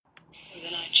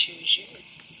choose you.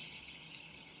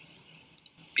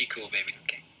 Be cool, baby.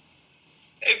 Okay.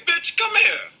 Hey, bitch, come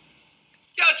here.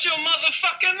 Got your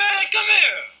motherfucking man. Come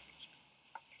here.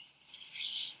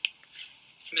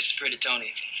 Mr. Pretty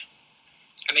Tony,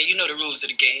 I mean, you know the rules of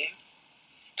the game.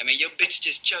 I mean, your bitch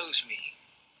just chose me.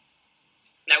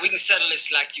 Now, we can settle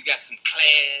this like you got some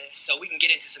class, so we can get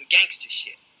into some gangster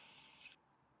shit.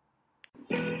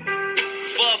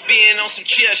 Fuck being on some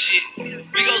chill shit. We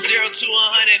go 0 to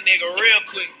 100, nigga, real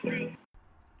quick.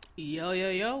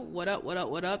 Yo. What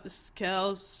up? This is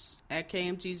Kels at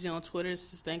KMGZ on Twitter.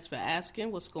 Thanks for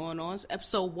asking. What's going on? It's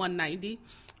episode 190.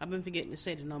 I've been forgetting to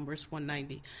say the number. It's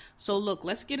 190. So, look,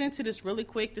 let's get into this really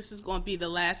quick. This is going to be the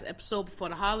last episode before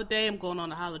the holiday. I'm going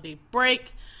on a holiday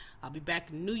break. I'll be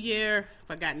back in the new year. If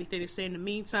I got anything to say in the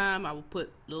meantime, I will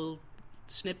put little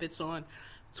snippets on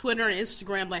Twitter and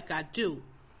Instagram like I do.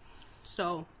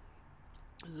 So,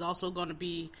 this is also going to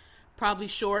be probably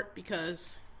short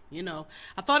because, you know,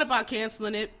 I thought about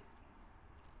canceling it,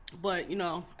 but, you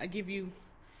know, I give you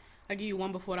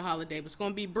one before the holiday, but it's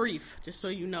going to be brief, just so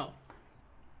you know.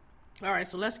 All right,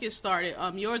 so let's get started.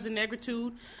 Yours in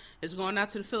Negritude is going out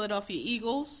to the Philadelphia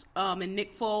Eagles and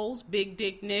Nick Foles, Big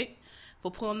Dick Nick, for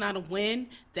pulling out a win.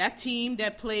 That team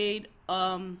that played,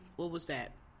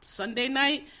 Sunday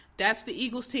night? That's the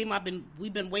Eagles team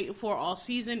we've been waiting for all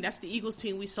season. That's the Eagles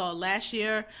team we saw last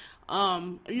year.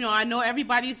 I know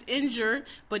everybody's injured,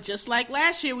 but just like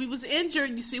last year, we was injured,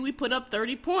 and you see we put up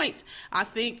 30 points. I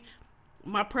think,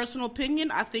 my personal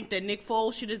opinion, I think that Nick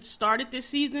Foles should have started this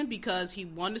season because he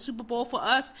won the Super Bowl for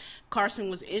us. Carson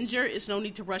was injured. It's no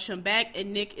need to rush him back.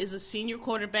 And Nick is a senior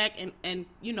quarterback. And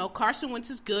Carson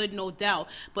Wentz is good, no doubt.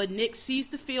 But Nick sees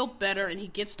the field better and he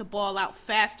gets the ball out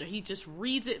faster. He just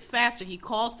reads it faster. He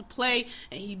calls the play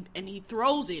and he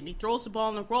throws it. And he throws the ball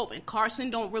on the rope. And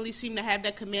Carson don't really seem to have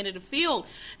that command of the field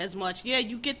as much. Yeah,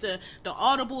 you get the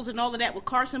audibles and all of that with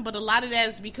Carson, but a lot of that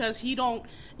is because he don't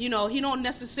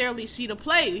necessarily see the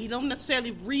play. He don't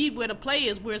necessarily read where the play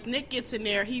is, whereas Nick gets in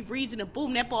there, he reads it, and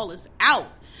boom, that ball is out.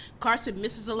 Carson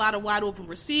misses a lot of wide open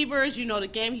receivers. The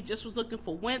game he just was looking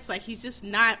for Wentz. Like, he's just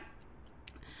not,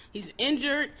 he's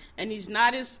injured, and he's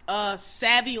not as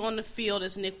savvy on the field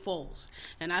as Nick Foles.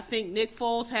 And I think Nick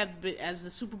Foles, as the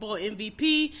Super Bowl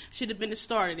MVP, should have been the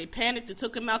starter. They panicked and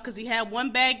took him out because he had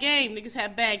one bad game. Niggas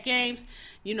have bad games.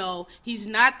 He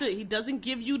doesn't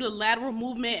give you the lateral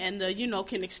movement and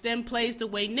can extend plays the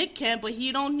way Nick can, but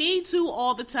he don't need to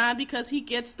all the time because he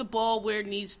gets the ball where it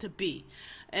needs to be.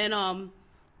 And,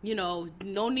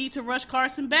 no need to rush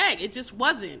Carson back. It just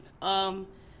wasn't. So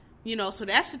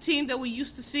that's the team that we're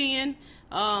used to seeing.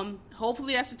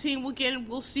 Hopefully that's the team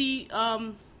we'll see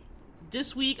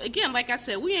this week. Again, like I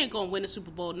said, we ain't going to win the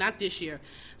Super Bowl, not this year.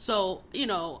 So,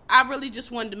 I really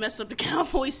just wanted to mess up the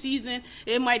Cowboys season.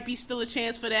 It might be still a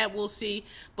chance for that. We'll see.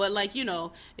 But, but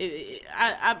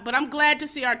I'm glad to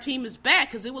see our team is back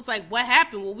because it was like, what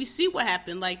happened? Well, we see what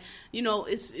happened.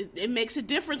 It makes a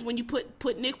difference when you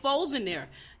put Nick Foles in there.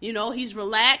 He's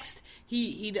relaxed.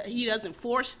 He doesn't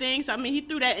force things. I mean, he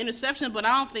threw that interception, but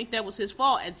I don't think that was his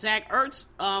fault. And Zach Ertz,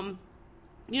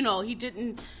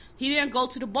 he didn't go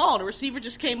to the ball. The receiver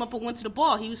just came up and went to the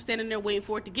ball. He was standing there waiting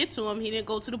for it to get to him. He didn't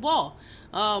go to the ball.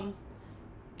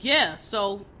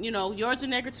 So, yours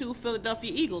and Negritude,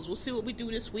 Philadelphia Eagles. We'll see what we do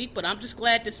this week, but I'm just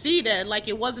glad to see that,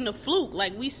 it wasn't a fluke.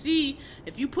 We see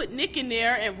if you put Nick in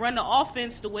there and run the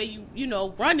offense the way you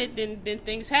run it, then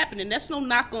things happen. And that's no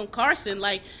knock on Carson.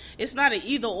 It's not an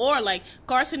either or.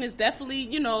 Carson is definitely,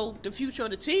 the future of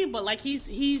the team, but,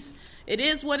 it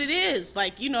is what it is.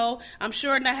 I'm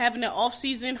sure not having that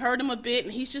offseason hurt him a bit,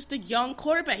 and he's just a young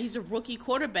quarterback. He's a rookie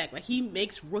quarterback. He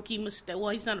makes rookie mistakes. Well,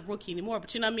 he's not a rookie anymore,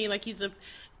 but you know what I mean?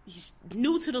 He's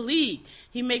new to the league.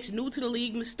 He makes new to the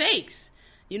league mistakes.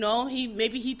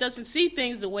 Maybe he doesn't see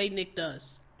things the way Nick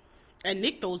does. And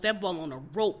Nick throws that ball on a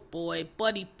rope, boy.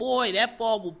 Buddy, boy, that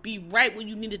ball will be right where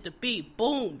you need it to be.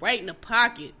 Boom, right in the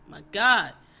pocket. My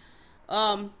God.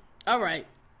 All right.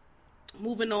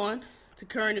 Moving on to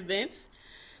current events.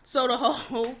 So the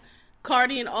whole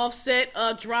Cardi and Offset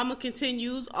drama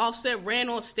continues. Offset ran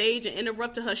on stage and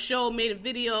interrupted her show, made a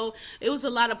video. It was a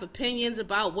lot of opinions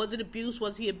about, was it abuse?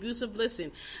 Was he abusive?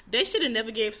 Listen, they should have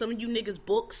never gave some of you niggas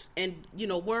books and,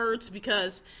 words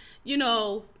because,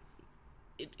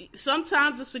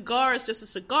 sometimes a cigar is just a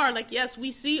cigar. Yes,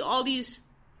 we see all these,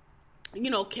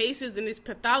 cases and these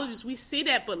pathologists. We see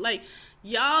that, but,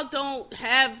 y'all don't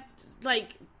have,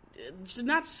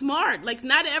 not smart.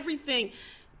 Not everything.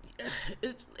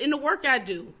 In the work I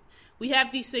do, we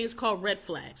have these things called red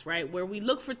flags, right? Where we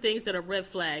look for things that are red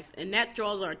flags, and that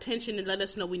draws our attention and let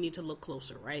us know we need to look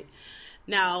closer, right?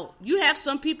 Now, you have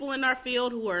some people in our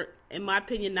field who are, in my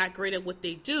opinion, not great at what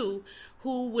they do,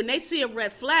 who, when they see a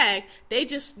red flag, they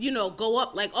just, go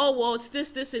up like, oh, well, it's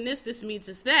this, and this means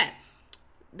it's that.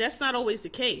 That's not always the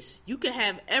case. You can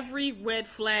have every red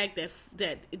flag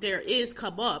that there is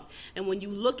come up, and when you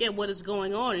look at what is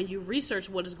going on and you research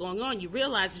what is going on, you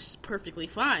realize it's perfectly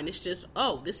fine. It's just,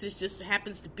 this is just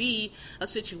happens to be a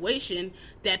situation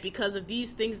that because of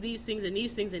these things, and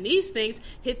these things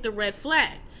hit the red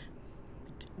flag.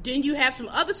 Then you have some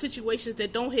other situations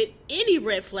that don't hit any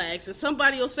red flags, and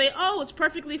somebody will say, it's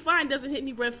perfectly fine, doesn't hit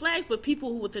any red flags, but people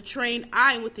who with a trained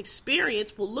eye and with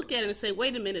experience will look at it and say,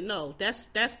 wait a minute, no, that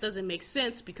doesn't make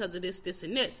sense because of this,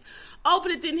 and this. But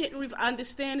it didn't hit, I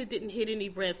understand it didn't hit any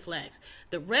red flags.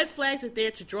 The red flags are there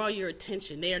to draw your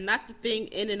attention. They are not the thing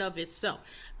in and of itself.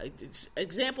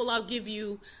 Example I'll give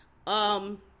you,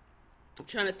 I'm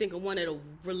trying to think of one that'll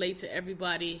relate to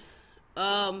everybody.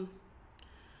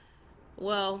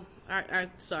 Well,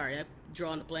 sorry, I'm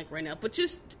drawing a blank right now. But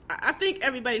I think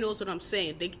everybody knows what I'm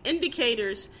saying. The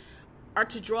indicators are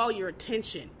to draw your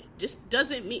attention. Just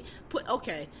doesn't mean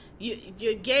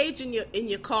your gauge in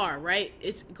your car, right?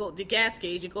 The gas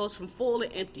gauge. It goes from full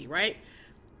to empty, right?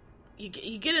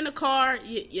 You get in the car.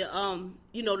 The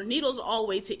needle's all the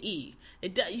way to E.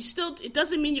 It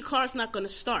doesn't mean your car's not going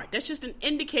to start. That's just an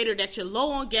indicator that you're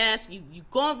low on gas. You're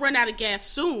going to run out of gas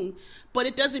soon, but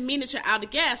it doesn't mean that you're out of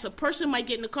gas. A person might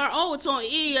get in the car, it's on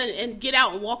E, and get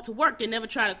out and walk to work. They never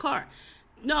tried a car.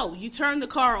 No, you turn the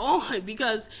car on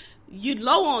because you're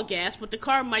low on gas, but the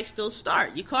car might still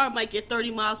start. Your car might get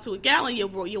 30 miles to a gallon. Your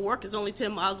work is only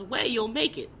 10 miles away. You'll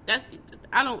make it.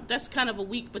 That's kind of a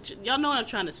weak, but y'all know what I'm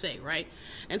trying to say, right?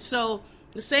 And so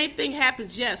the same thing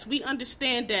happens. Yes, we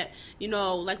understand that,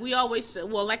 like we always say,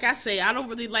 like I say, I don't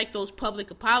really like those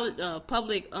public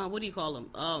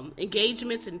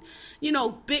engagements and,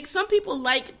 some people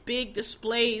like big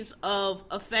displays of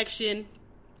affection.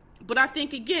 But I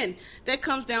think, again, that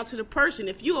comes down to the person.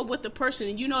 If you are with a person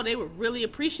and they would really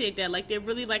appreciate that, like they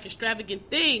really like extravagant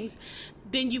things,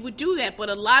 then you would do that. But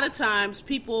a lot of times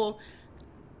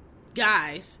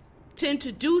guys tend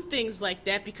to do things like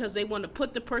that because they want to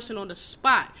put the person on the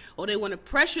spot, or they want to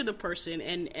pressure the person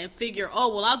and figure,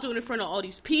 I'll do it in front of all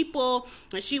these people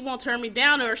and she won't turn me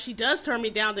down, or if she does turn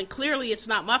me down, then clearly it's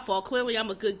not my fault. Clearly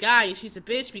I'm a good guy and she's a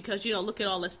bitch because, look at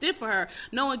all that's did for her,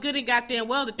 knowing good and goddamn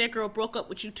well that girl broke up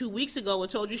with you 2 weeks ago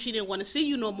and told you she didn't want to see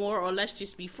you no more, or let's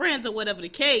just be friends, or whatever the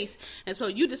case. And so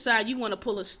you decide you want to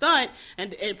pull a stunt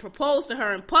and propose to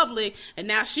her in public, and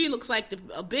now she looks like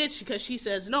a bitch because she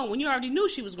says no when you already knew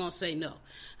she was going to say no.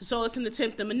 So it's an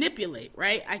attempt to manipulate,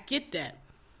 right? I get that.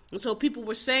 And so people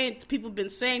have been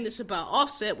saying this about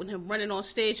Offset with him running on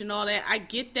stage and all that. I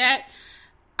get that.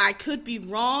 I could be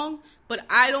wrong, but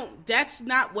that's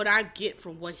not what I get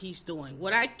from what he's doing.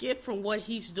 What I get from what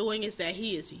he's doing is that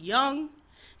he is young,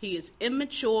 he is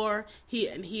immature, he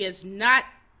has not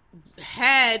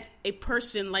had a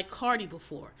person like Cardi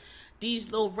before.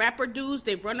 These little rapper dudes,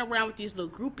 they run around with these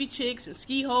little groupie chicks and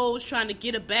ski hoes trying to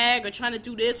get a bag or trying to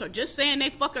do this or just saying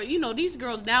they fuck her. These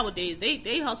girls nowadays,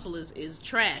 they hustle is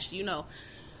trash,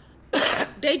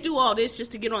 They do all this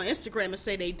just to get on Instagram and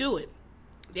say they do it.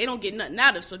 They don't get nothing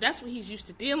out of it. So that's what he's used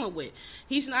to dealing with.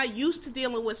 He's not used to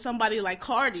dealing with somebody like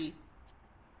Cardi,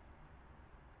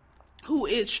 who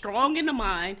is strong in the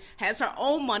mind, has her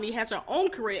own money, has her own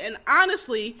career, and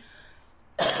honestly,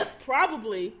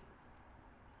 probably,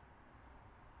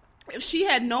 if she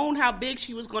had known how big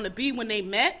she was going to be when they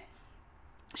met,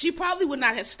 she probably would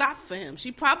not have stopped for him.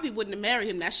 She probably wouldn't have married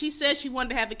him. Now, she said she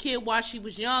wanted to have a kid while she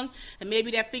was young, and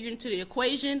maybe that figured into the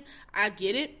equation. I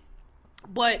get it.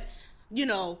 But,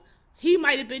 he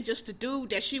might have been just a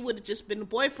dude that she would have just been a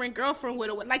boyfriend, girlfriend with,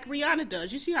 like Rihanna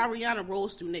does. You see how Rihanna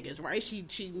rolls through niggas, right?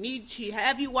 She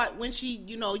have you when she,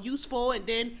 useful, and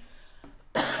then,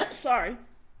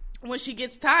 when she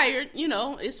gets tired,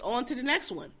 it's on to the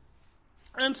next one.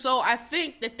 And so I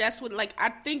think that's what, I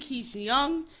think he's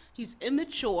young, he's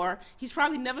immature, he's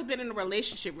probably never been in a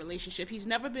relationship, he's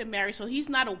never been married, so he's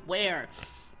not aware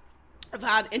of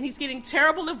how, and he's getting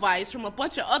terrible advice from a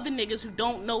bunch of other niggas who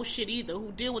don't know shit either,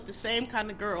 who deal with the same kind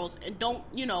of girls, and don't,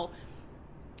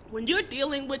 when you're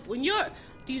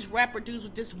these rapper dudes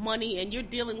with this money, and you're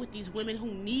dealing with these women who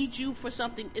need you for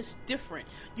something, it's different.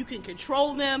 You can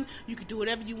control them, you can do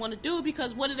whatever you want to do,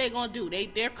 because what are they going to do?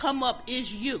 Their come up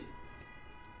is you.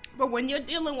 But when you're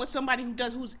dealing with somebody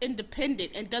who's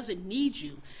independent and doesn't need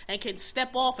you and can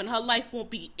step off and her life won't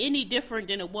be any different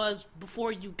than it was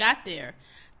before you got there,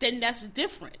 then that's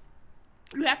different.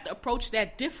 You have to approach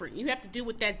that different. You have to deal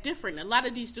with that different. A lot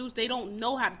of these dudes, they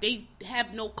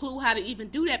have no clue how to even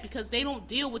do that because they don't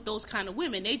deal with those kind of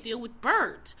women. They deal with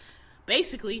birds.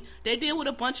 basically, they deal with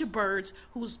a bunch of birds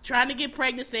who's trying to get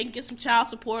pregnant so they can get some child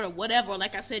support or whatever.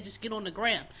 Like I said, just get on the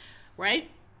gram, right?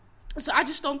 So I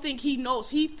just don't think he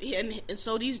knows. And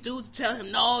so these dudes tell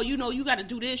him, no, you know, you got to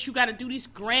do this. You got to do these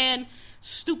grand,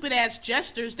 stupid-ass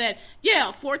gestures that, yeah,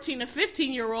 a 14 or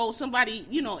 15-year-old, somebody,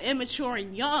 you know, immature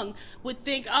and young would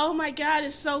think, oh, my God,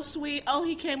 it's so sweet. Oh,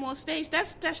 he came on stage.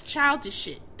 That's childish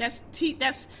shit. That's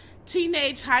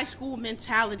teenage high school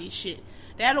mentality shit.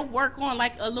 That'll work on,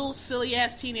 like, a little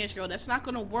silly-ass teenage girl. That's not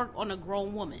going to work on a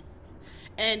grown woman.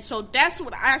 And so that's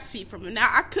what I see from him. Now,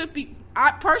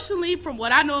 I personally, from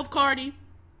what I know of Cardi's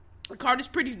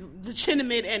pretty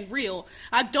legitimate and real.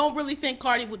 I don't really think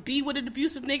Cardi would be with an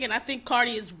abusive nigga, and I think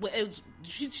Cardi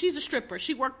she's a stripper.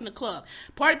 She worked in the club.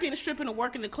 Part of being a stripper and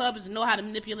working in the club is to know how to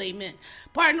manipulate men.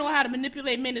 Part of knowing how to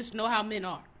manipulate men is to know how men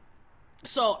are.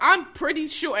 So I'm pretty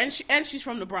sure, and she's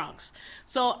from the Bronx.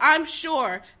 So I'm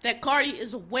sure that Cardi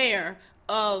is aware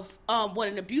of what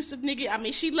an abusive nigga. I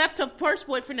mean, she left her first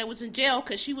boyfriend that was in jail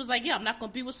because she was like, yeah, I'm not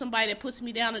gonna be with somebody that puts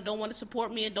me down and don't want to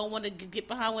support me and don't want to get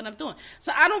behind what I'm doing.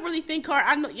 So I don't really think Cardi.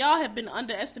 I know y'all have been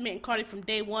underestimating Cardi from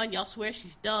day one. Y'all swear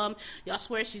she's dumb. Y'all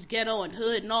swear she's ghetto and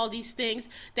hood and all these things.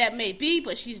 That may be,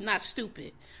 but she's not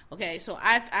stupid. Okay, so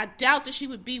I doubt that she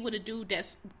would be with a dude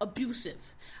that's abusive.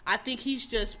 I think he's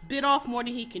just bit off more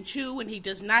than he can chew, and he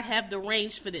does not have the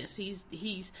range for this.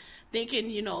 He's thinking,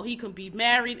 you know, he can be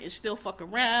married and still fuck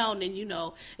around, and, you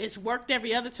know, it's worked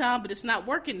every other time, but it's not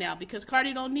working now because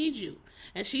Cardi don't need you.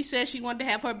 And she said she wanted to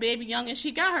have her baby young, and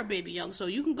she got her baby young, so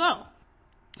you can go.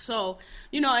 So,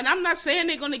 you know, and I'm not saying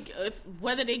they're going to,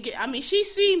 whether they get, I mean, she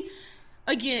seemed,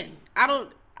 again,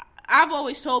 I've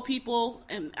always told people,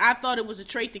 and I thought it was a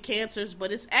trait to cancers,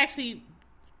 but it's actually,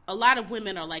 a lot of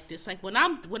women are like this. Like when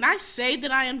I say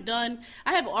that I am done,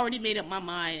 I have already made up my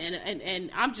mind,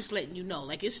 and I'm just letting you know.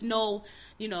 Like it's no,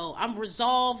 you know, I'm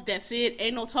resolved. That's it.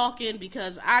 Ain't no talking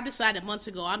because I decided months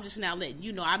ago. I'm just now letting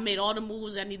you know. I made all the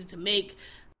moves I needed to make.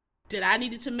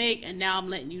 And now I'm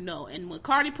letting you know. And when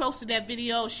Cardi posted that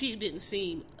video, she didn't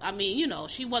seem, I mean, you know,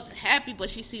 she wasn't happy, but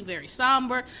she seemed very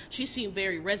somber. She seemed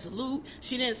very resolute.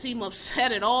 She didn't seem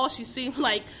upset at all. She seemed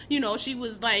like, you know, she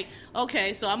was like,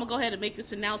 okay, so I'm going to go ahead and make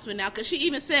this announcement now. Because she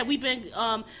even said we've been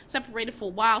separated for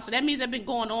a while, so that means they've been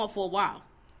going on for a while.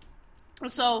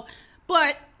 So,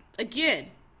 but, again,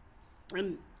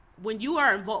 when you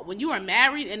are involved, when you are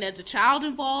married and there's a child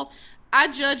involved, I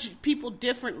judge people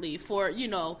differently for, you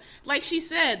know, like she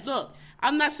said, look,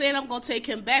 I'm not saying I'm going to take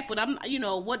him back, but I'm, you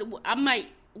know,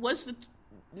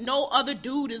 no other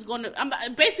dude is going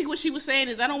to, basically what she was saying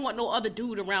is I don't want no other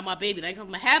dude around my baby. Like, if I'm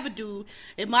going to have a dude,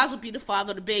 it might as well be the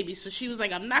father of the baby. So she was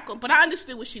like, I'm not going to, but I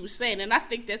understood what she was saying. And I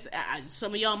think that's,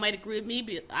 some of y'all might agree with me,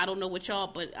 but I don't know what y'all,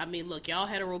 but I mean, look, y'all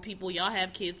hetero people, y'all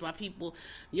have kids by people,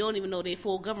 you don't even know their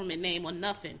full government name or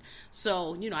nothing.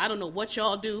 So, you know, I don't know what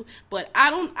y'all do, but I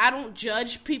don't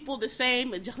judge people the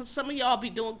same. Some of y'all be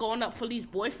going up for these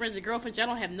boyfriends and girlfriends. Y'all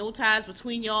don't have no ties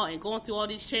between y'all and going through all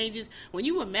these changes. When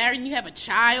you were married and you have a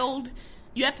child,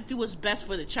 you have to do what's best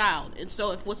for the child. And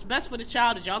so if what's best for the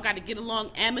child is y'all got to get along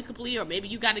amicably, or maybe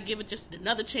you got to give it just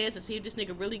another chance and see if this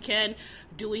nigga really can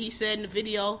do what he said in the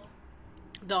video.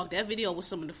 Dog, that video was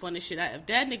some of the funniest shit. If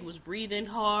that nigga was breathing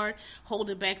hard,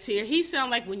 holding back tears, he sound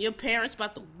like when your parents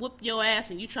about to whoop your ass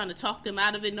and you trying to talk them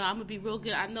out of it. No, I'm going to be real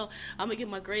good. I know I'm going to get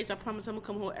my grades. I promise I'm going to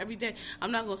come home every day.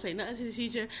 I'm not going to say nothing to the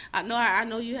teacher. I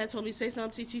know you had told me to say something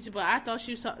to the teacher, but I thought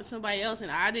she was talking to somebody else and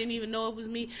I didn't even know it was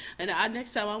me. And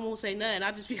next time I won't say nothing.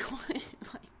 I'll just be quiet.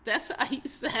 Like, that's how he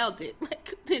sounded.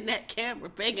 Like in that camera,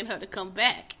 begging her to come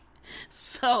back.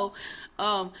 So,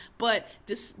 but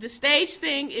the stage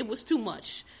thing, it was too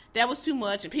much. That was too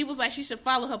much. And people was like, she should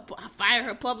fire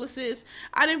her publicist.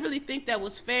 I didn't really think that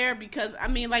was fair because, I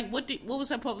mean, like, what was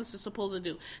her publicist supposed to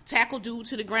do? Tackle dude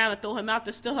to the ground and throw him out?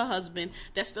 That's still her husband.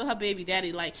 That's still her baby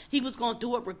daddy. Like, he was going to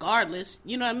do it regardless.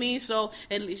 You know what I mean? So,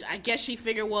 at least, I guess she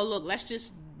figured, well, look,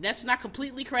 let's not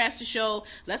completely crash the show.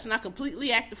 Let's not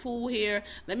completely act the fool here.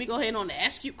 Let me go ahead and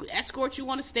escort you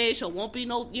on the stage so it won't be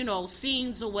no, you know,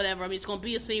 scenes or whatever. I mean, it's going to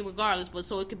be a scene regardless, but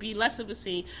so it could be less of a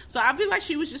scene. So I feel like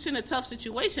she was just in a tough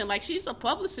situation. Like, she's a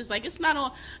publicist. Like, it's not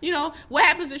on, you know, what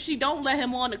happens if she don't let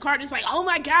him on the card? It's like, oh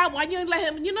my God, why you didn't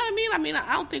let him? You know what I mean? I mean,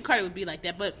 I don't think Cardi would be like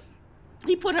that, but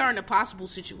he put her in a possible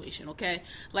situation, okay?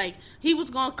 Like, he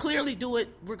was going to clearly do it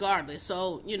regardless.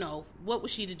 So, you know, what was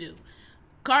she to do?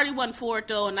 Cardi wasn't for it,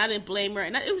 though, and I didn't blame her.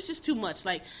 And it was just too much.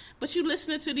 Like, but you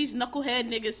listening to these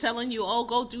knucklehead niggas telling you, oh,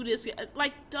 go do this.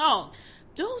 Like, dog,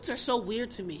 dudes are so weird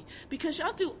to me. Because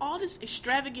y'all do all this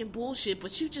extravagant bullshit,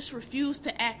 but you just refuse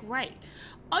to act right.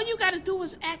 All you got to do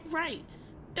is act right.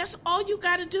 That's all you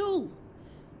got to do.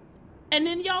 And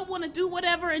then y'all want to do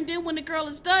whatever, and then when the girl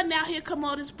is done, now here come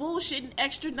all this bullshit and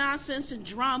extra nonsense and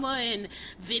drama and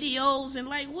videos and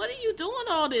like, what are you doing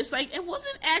all this? Like, it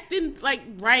wasn't acting like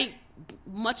right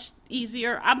much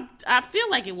easier. I feel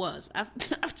like it was. I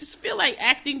just feel like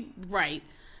acting right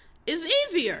is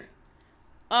easier.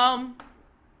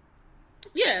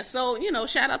 Yeah, so, you know,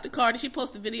 shout out to Cardi. She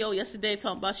posted a video yesterday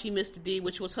talking about she missed the D,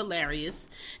 which was hilarious.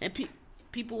 And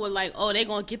people were like, oh, they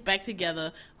gonna get back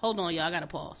together. Hold on, y'all, I gotta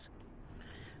pause.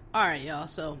 All right, y'all,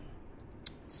 so,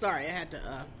 sorry, I had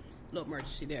to, little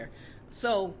emergency there.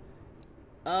 So,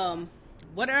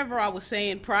 whatever I was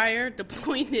saying prior, the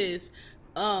point is,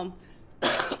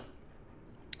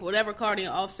 whatever Cardi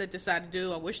and Offset decided to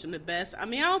do, I wish them the best. I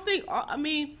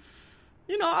mean,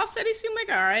 you know, Offset, he seemed like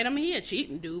all right. I mean, he a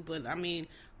cheating dude, but I mean,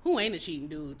 who ain't a cheating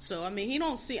dude? So, I mean,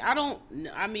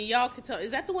 y'all can tell.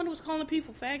 Is that the one who was calling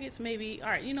people faggots? Maybe. All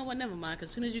right, you know what? Never mind,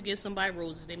 because as soon as you give somebody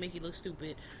roses, they make you look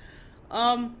stupid.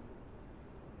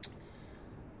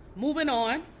 Moving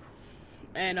on.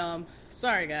 And,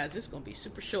 sorry, guys, this is going to be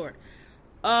super short.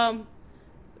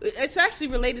 It's actually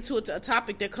related to a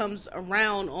topic that comes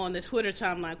around on the Twitter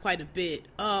timeline quite a bit.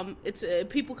 It's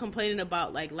people complaining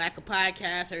about like lack of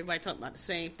podcasts. Everybody talking about the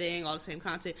same thing, all the same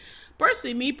content.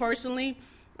 Me personally,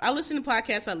 I listen to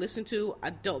podcasts. I listen to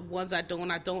ones I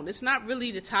don't. It's not really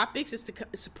the topics. It's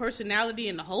the personality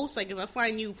and the host. Like if I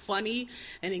find you funny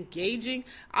and engaging,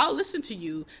 I'll listen to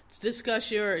you to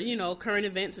discuss your current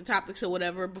events and topics or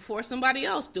whatever before somebody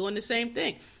else doing the same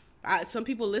thing. Some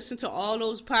people listen to all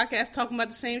those podcasts talking about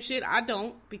the same shit. I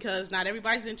don't, because not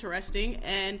everybody's interesting,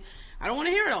 and I don't want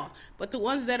to hear it all. But the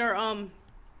ones that are,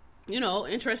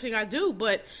 interesting, I do.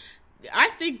 But I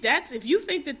think if you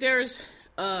think that there's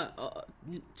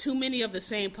too many of the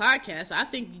same podcasts, I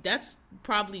think that's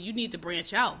probably, you need to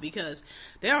branch out, because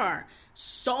there are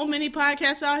so many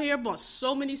podcasts out here about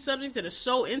so many subjects that are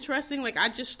so interesting. Like, I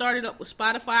just started up with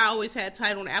Spotify. I always had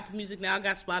Tidal on Apple Music. Now I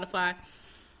got Spotify.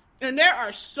 And there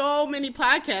are so many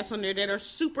podcasts on there that are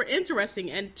super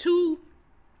interesting. And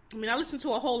I listen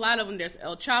to a whole lot of them. There's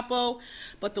El Chapo,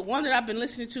 but the one that I've been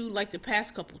listening to like the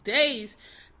past couple days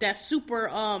that's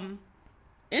super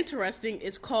interesting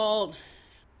is called,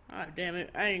 oh damn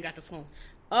it, I ain't got the phone.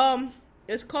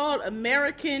 It's called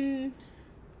American,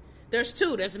 there's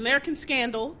two. There's American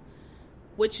Scandal,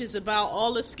 which is about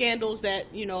all the scandals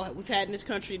that, we've had in this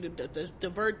country to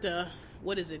divert the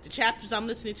chapters I'm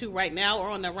listening to right now are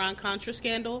on the Iran-Contra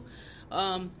scandal.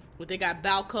 Where they got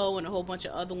Balco and a whole bunch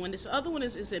of other ones. This other one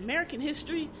is American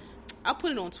History. I'll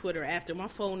put it on Twitter after. My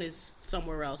phone is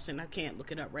somewhere else and I can't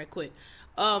look it up right quick.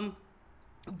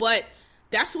 But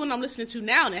that's the one I'm listening to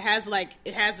now, and it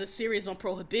has a series on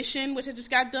prohibition, which I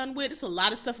just got done with. It's a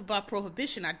lot of stuff about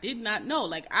prohibition I did not know.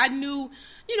 Like, I knew,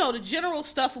 the general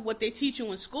stuff of what they teach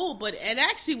you in school, but it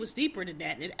actually was deeper than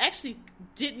that. It actually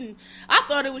didn't, I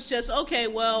thought it was just, okay,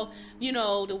 well, the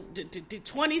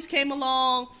 20s came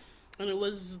along, and it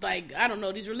was like, I don't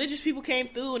know, these religious people came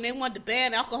through, and they wanted to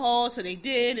ban alcohol, so they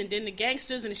did, and then the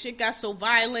gangsters and the shit got so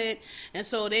violent, and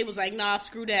so they was like, nah,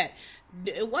 screw that.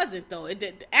 It wasn't, though.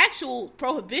 The actual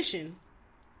prohibition,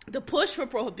 the push for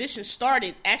prohibition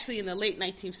started actually in the late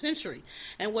 19th century.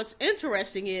 And what's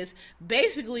interesting is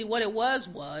basically what it was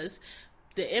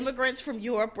the immigrants from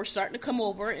Europe were starting to come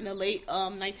over in the late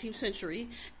 19th century.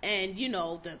 And,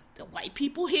 the white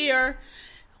people here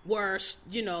were,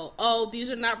 oh, these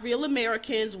are not real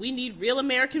Americans. We need real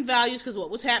American values, because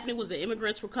what was happening was the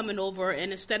immigrants were coming over,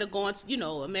 and instead of going to,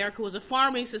 America was a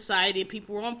farming society, and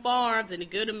people were on farms, and the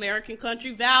good American country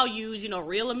values,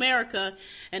 real America,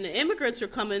 and the immigrants were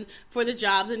coming for the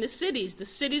jobs in the cities. The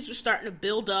cities were starting to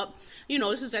build up.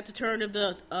 This is at the turn of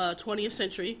the 20th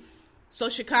century. So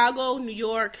Chicago, New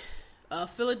York,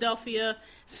 Philadelphia,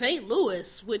 St.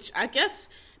 Louis, which I guess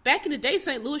back in the day,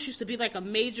 St. Louis used to be like a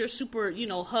major super,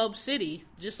 hub city,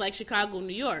 just like Chicago,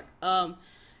 New York.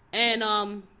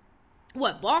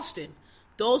 Boston.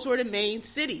 Those were the main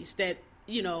cities that,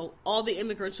 all the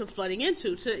immigrants were flooding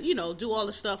into to, do all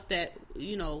the stuff that,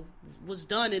 was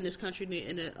done in this country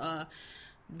in the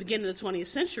beginning of the 20th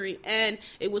century. And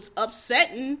it was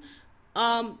upsetting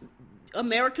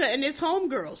America and its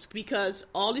homegirls, because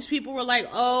all these people were like,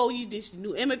 oh, these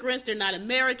new immigrants, they're not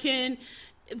American.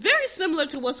 Very similar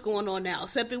to what's going on now,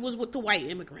 except it was with the white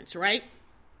immigrants, right?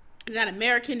 They're not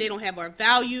American, they don't have our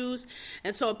values.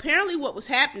 And so apparently what was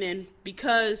happening,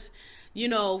 because,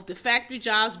 the factory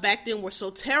jobs back then were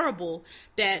so terrible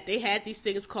that they had these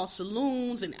things called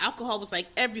saloons, and alcohol was like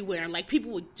everywhere. And like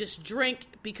people would just drink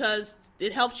because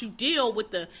it helps you deal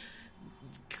with the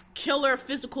killer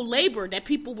physical labor that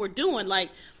people were doing. Like,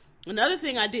 another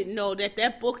thing I didn't know,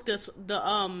 that book, the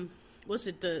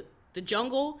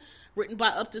Jungle, written by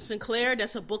Upton Sinclair.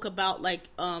 That's a book about like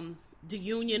the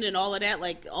Union and all of that,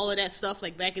 like all of that stuff,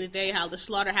 like back in the day, how the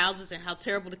slaughterhouses and how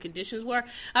terrible the conditions were.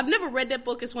 I've never read that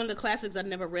book. It's one of the classics I've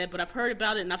never read, but I've heard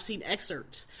about it and I've seen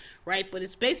excerpts, right? But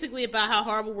it's basically about how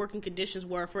horrible working conditions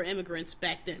were for immigrants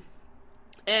back then.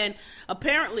 And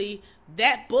apparently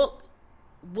that book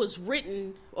was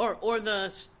written, or the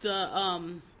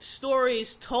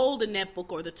stories told in that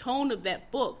book, or the tone of that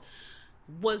book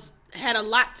had a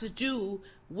lot to do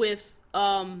with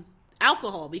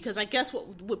alcohol, because I guess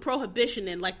with prohibition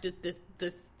and like the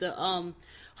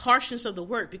harshness of the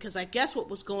work, because I guess what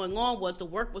was going on was the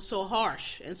work was so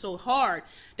harsh and so hard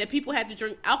that people had to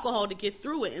drink alcohol to get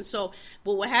through it. And so,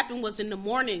 but what happened was in the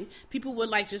morning, people would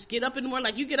like just get up in the morning,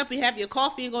 like you get up and have your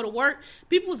coffee and go to work.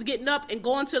 People was getting up and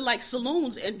going to like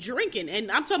saloons and drinking,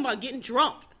 and I'm talking about getting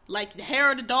drunk. Like the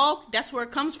hair of the dog, that's where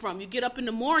it comes from. You get up in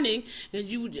the morning and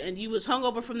you was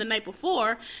hungover from the night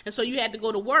before, and so you had to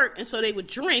go to work, and so they would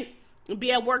drink and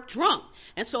be at work drunk.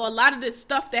 And so a lot of this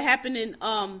stuff that happened in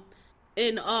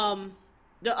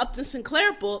the Upton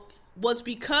Sinclair book was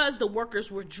because the workers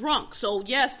were drunk. So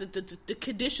yes, the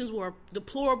conditions were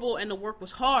deplorable and the work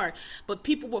was hard, but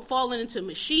people were falling into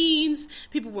machines,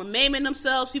 people were maiming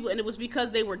themselves, and it was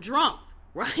because they were drunk,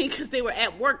 right? Because they were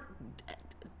at work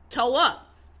toe up.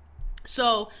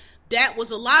 So that was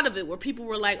a lot of it, where people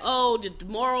were like, oh, the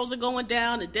morals are going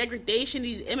down, the degradation,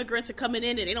 these immigrants are coming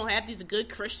in and they don't have these good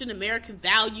Christian American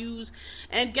values.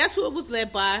 And guess who it was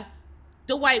led by?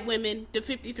 The white women, the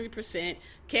 53%,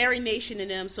 Carrie Nation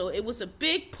and them. So it was a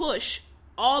big push,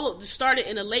 started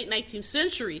in the late 19th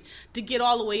century to get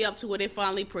all the way up to where they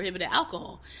finally prohibited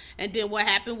alcohol. And then what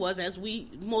happened was, as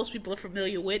most people are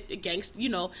familiar with,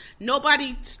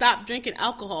 nobody stopped drinking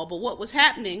alcohol. But what was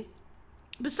happening,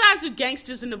 besides the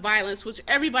gangsters and the violence, which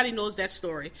everybody knows that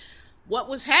story, what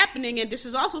was happening, and this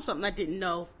is also something I didn't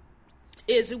know,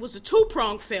 is it was a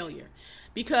two-pronged failure.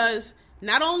 Because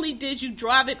not only did you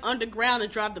drive it underground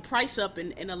and drive the price up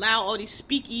and allow all these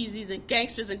speakeasies and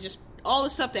gangsters and just all the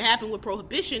stuff that happened with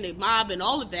prohibition, the mob and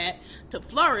all of that to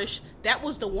flourish, that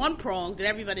was the one prong that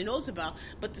everybody knows about.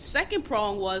 But the second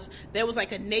prong was there was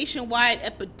like a nationwide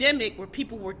epidemic where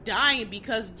people were dying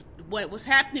because what was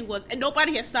happening was, and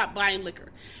nobody had stopped buying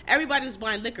liquor. Everybody was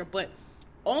buying liquor, but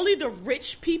only the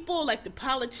rich people, like the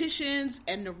politicians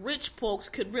and the rich folks,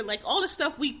 could really, like all the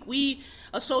stuff we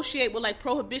associate with like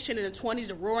prohibition in the 20s,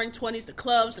 the roaring 20s, the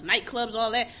clubs, the nightclubs,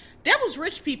 all that. That was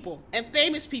rich people and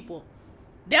famous people.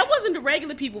 That wasn't the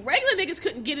regular people. Regular niggas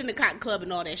couldn't get in the Cotton Club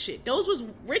and all that shit. Those was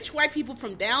rich white people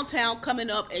from downtown coming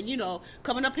up and,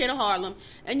 coming up here to Harlem.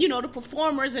 And, the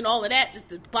performers and all of that,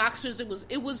 the boxers, it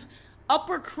was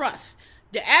upper crust.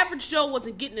 The average Joe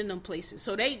wasn't getting in them places.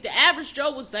 So the average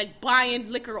Joe was like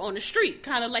buying liquor on the street,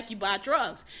 kind of like you buy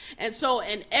drugs.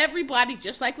 And everybody,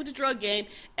 just like with the drug game,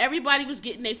 everybody was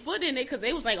getting their foot in it because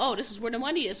they was like, oh, this is where the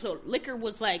money is. So liquor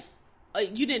was like,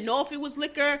 you didn't know if it was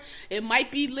liquor. It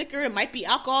might be liquor. It might be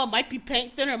alcohol. It might be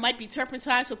paint thinner. It might be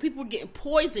turpentine. So people were getting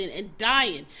poisoned and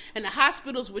dying. And the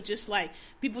hospitals were just like,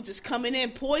 people just coming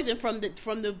in poisoned from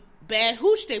the bad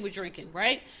hooch they were drinking,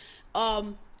 right?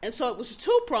 And so it was a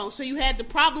two-pronged. So you had the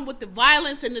problem with the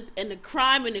violence and the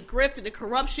crime and the grift and the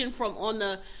corruption from on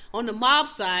the mob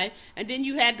side, and then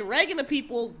you had the regular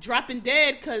people dropping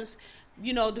dead because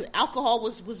the alcohol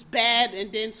was bad,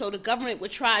 and then so the government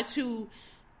would try to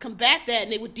combat that,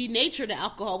 and they would denature the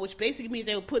alcohol, which basically means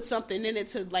they would put something in it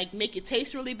to like make it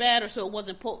taste really bad, or so it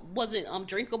wasn't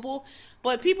drinkable.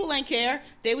 But people ain't care.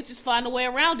 They would just find a way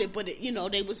around it. But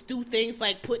they would do things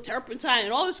like put turpentine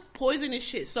and all this poisonous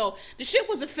shit. So the shit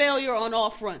was a failure on all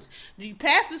fronts. You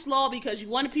passed this law because you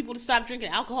wanted people to stop drinking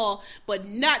alcohol, but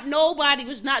nobody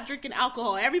was not drinking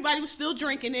alcohol. Everybody was still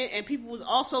drinking it, and people was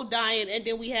also dying. And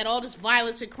then we had all this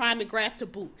violence and crime and graft to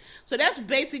boot. So that's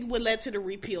basically what led to the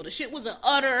repeal. The shit was an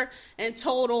utter and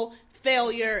total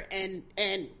failure, and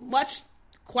much,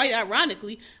 quite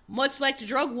ironically, much like the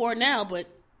drug war now, but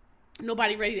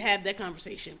nobody ready to have that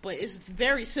conversation, but it's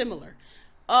very similar.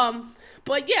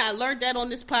 But yeah, I learned that on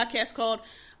this podcast called,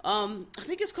 I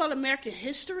think it's called American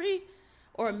History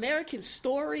or American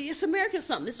Story. It's American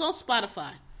something. It's on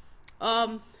Spotify.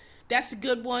 That's a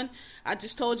good one. I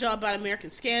just told y'all about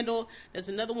American Scandal. There's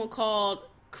another one called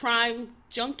Crime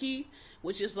Junkie,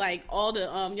 which is like all the,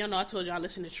 I told y'all I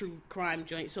listen to true crime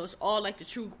joints. So it's all like the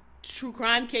true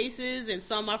crime cases, and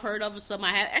some I've heard of and some I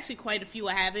have. Actually, quite a few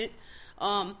I haven't.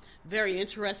 Very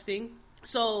interesting.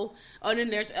 So, and then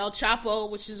there's El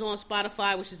Chapo, which is on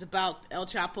Spotify, which is about El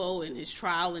Chapo and his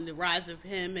trial and the rise of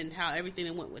him and how everything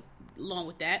that went along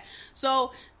with that.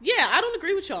 So, yeah, I don't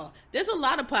agree with y'all. There's a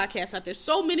lot of podcasts out there.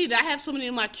 So many that I have so many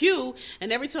in my queue,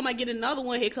 and every time I get another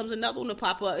one, here comes another one to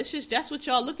pop up. It's just, that's what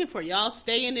y'all looking for. Y'all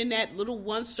staying in that little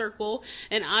one circle.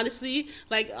 And honestly,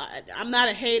 like, I'm not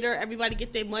a hater. Everybody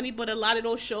get their money, but a lot of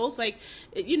those shows, like,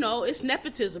 you know, it's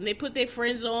nepotism. They put their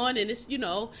friends on, and it's, you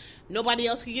know, nobody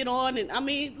else can get on. And I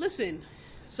mean, listen,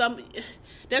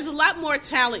 there's a lot more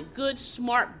talent, good,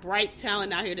 smart, bright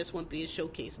talent out here that's one being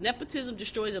showcased. Nepotism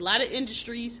destroys a lot of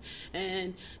industries,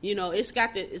 and you know it's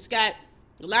got a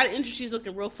lot of industries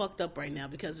looking real fucked up right now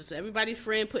because it's everybody's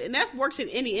friend. And that works in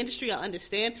any industry, I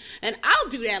understand, and I'll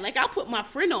do that. Like I'll put my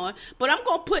friend on, but I'm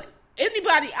gonna put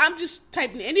anybody. I'm just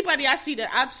typing anybody I see that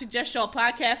I suggest y'all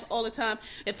podcasts all the time.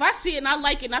 If I see it and I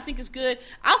like it and I think it's good,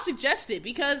 I'll suggest it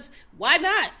because why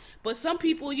not? But some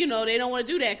people, you know, they don't want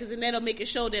to do that because then that'll make it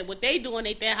show that what they doing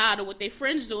ain't that hot or what their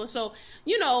friends doing. So,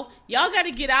 you know, y'all got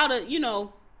to get out of, you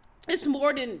know, it's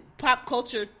more than pop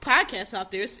culture podcasts out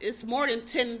there. It's more than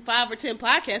 5 or 10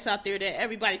 podcasts out there that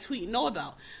everybody tweet and know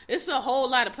about. It's a whole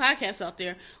lot of podcasts out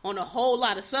there on a whole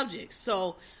lot of subjects.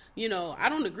 So, you know, I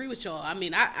don't agree with y'all. I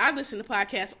mean, I listen to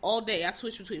podcasts all day. I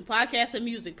switch between podcasts and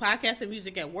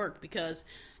music at work because,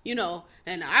 you know,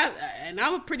 and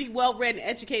I'm a pretty well-read and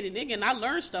educated nigga, and I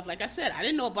learned stuff. Like I said, I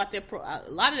didn't know about a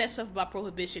lot of that stuff about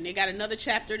prohibition. They got another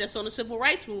chapter that's on the civil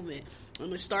rights movement,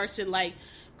 and it starts and, like,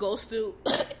 goes through,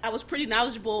 I was pretty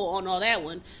knowledgeable on all that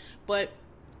one, but,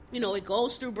 you know, it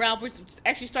goes through Brown versus,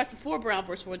 actually starts before Brown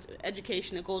versus Ford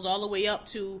education. It goes all the way up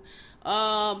to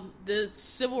the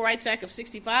Civil Rights Act of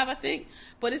 65, I think,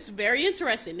 but it's very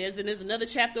interesting. There's another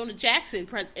chapter on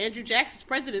the Andrew Jackson's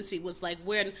presidency was like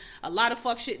when a lot of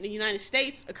fuck shit in the United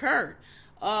States occurred.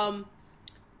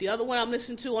 The other one I'm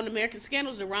listening to on American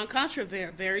Scandals, the Ron Contra,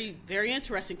 very, very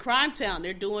interesting. Crime Town,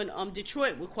 they're doing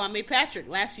Detroit with Kwame Patrick.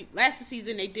 Last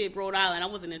season they did Rhode Island. I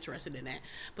wasn't interested in that,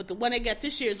 but the one they got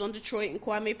this year is on Detroit and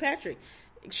Kwame Patrick.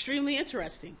 Extremely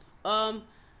interesting.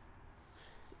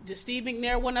 The Steve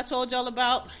McNair one I told y'all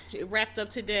about, it wrapped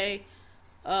up today.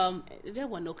 There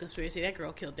wasn't no conspiracy. That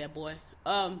girl killed that boy.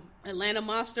 Atlanta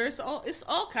Monster. It's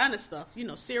all kind of stuff. You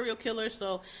know, serial killers.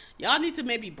 So y'all need to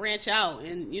maybe branch out,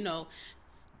 and you know,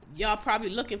 y'all probably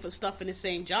looking for stuff in the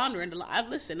same genre. And I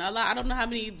don't know how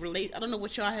many I don't know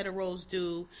what y'all heteros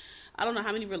do. I don't know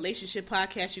how many relationship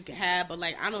podcasts you can have, but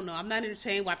like I don't know. I'm not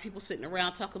entertained by people sitting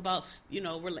around talking about, you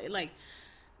know, like.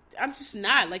 I'm just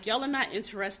not. Like, y'all are not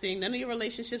interesting. None of your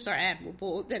relationships are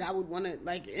admirable that I would want to,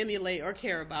 like, emulate or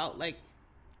care about. Like,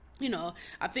 you know,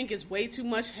 I think it's way too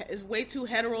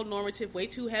heteronormative, way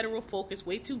too hetero-focused,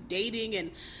 way too dating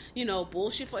and, you know,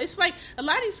 bullshit. It's like, a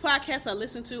lot of these podcasts I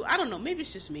listen to, I don't know, maybe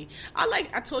it's just me. I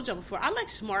told y'all before, I like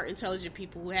smart, intelligent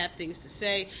people who have things to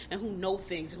say and who know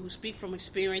things and who speak from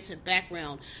experience and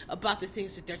background about the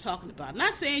things that they're talking about. I'm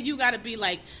not saying you gotta be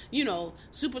like, you know,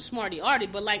 super smarty-arty,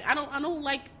 but like, I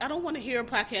don't want to hear a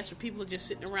podcast where people are just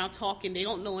sitting around talking, they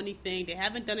don't know anything, they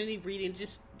haven't done any reading,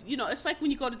 just, you know, it's like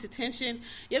when you go to detention.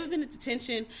 You ever been to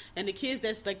detention and the kids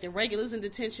that's like the regulars in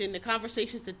detention, the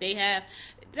conversations that they have,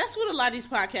 that's what a lot of these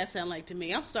podcasts sound like to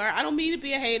me. I'm sorry, I don't mean to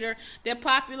be a hater. They're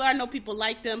popular, I know people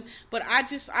like them, but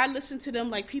I listen to them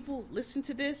like, people listen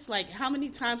to this. Like, how many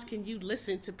times can you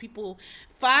listen to people,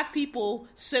 5 people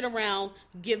sit around,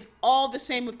 give all the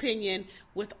same opinion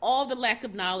with all the lack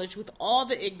of knowledge, with all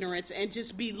the ignorance, and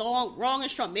just be wrong and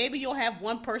strong? Maybe you'll have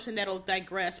one person that'll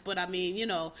digress, but I mean, you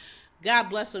know,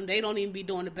 God bless them. They don't even be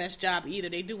doing the best job either.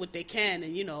 They do what they can,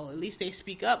 and, you know, at least they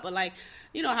speak up. But, like,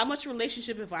 you know, how much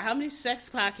relationship advice, how many sex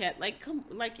podcasts,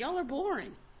 like, y'all are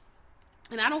boring.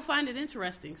 And I don't find it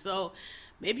interesting. So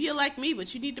maybe you're like me,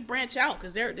 but you need to branch out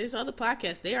because there's other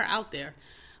podcasts. They are out there.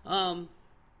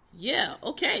 Yeah,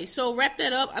 okay. So wrap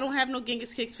that up. I don't have no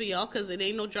Genghis Kicks for y'all because it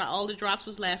ain't no drop. All the drops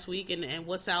was last week, and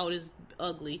what's out is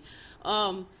ugly.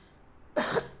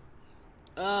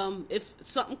 If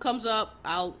something comes up,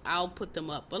 I'll put them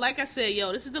up. But like I said,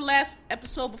 yo, this is the last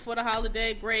episode before the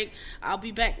holiday break. I'll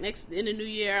be back in the new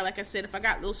year. Like I said, if I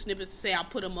got little snippets to say, I'll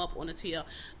put them up on the TL.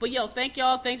 But yo, thank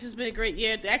y'all. Thanks. It's been a great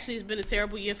year. Actually, it's been a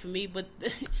terrible year for me, but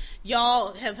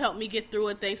y'all have helped me get through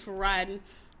it. Thanks for riding.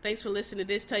 Thanks for listening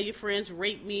to this. Tell your friends,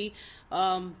 rate me,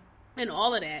 and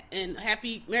all of that. And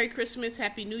Merry Christmas,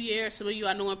 Happy New Year. Some of you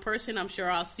I know in person, I'm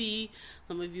sure I'll see.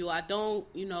 Some of you I don't,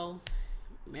 you know.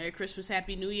 Merry Christmas,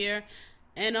 Happy New Year.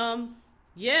 And,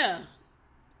 yeah.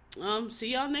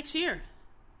 See y'all next year.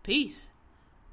 Peace.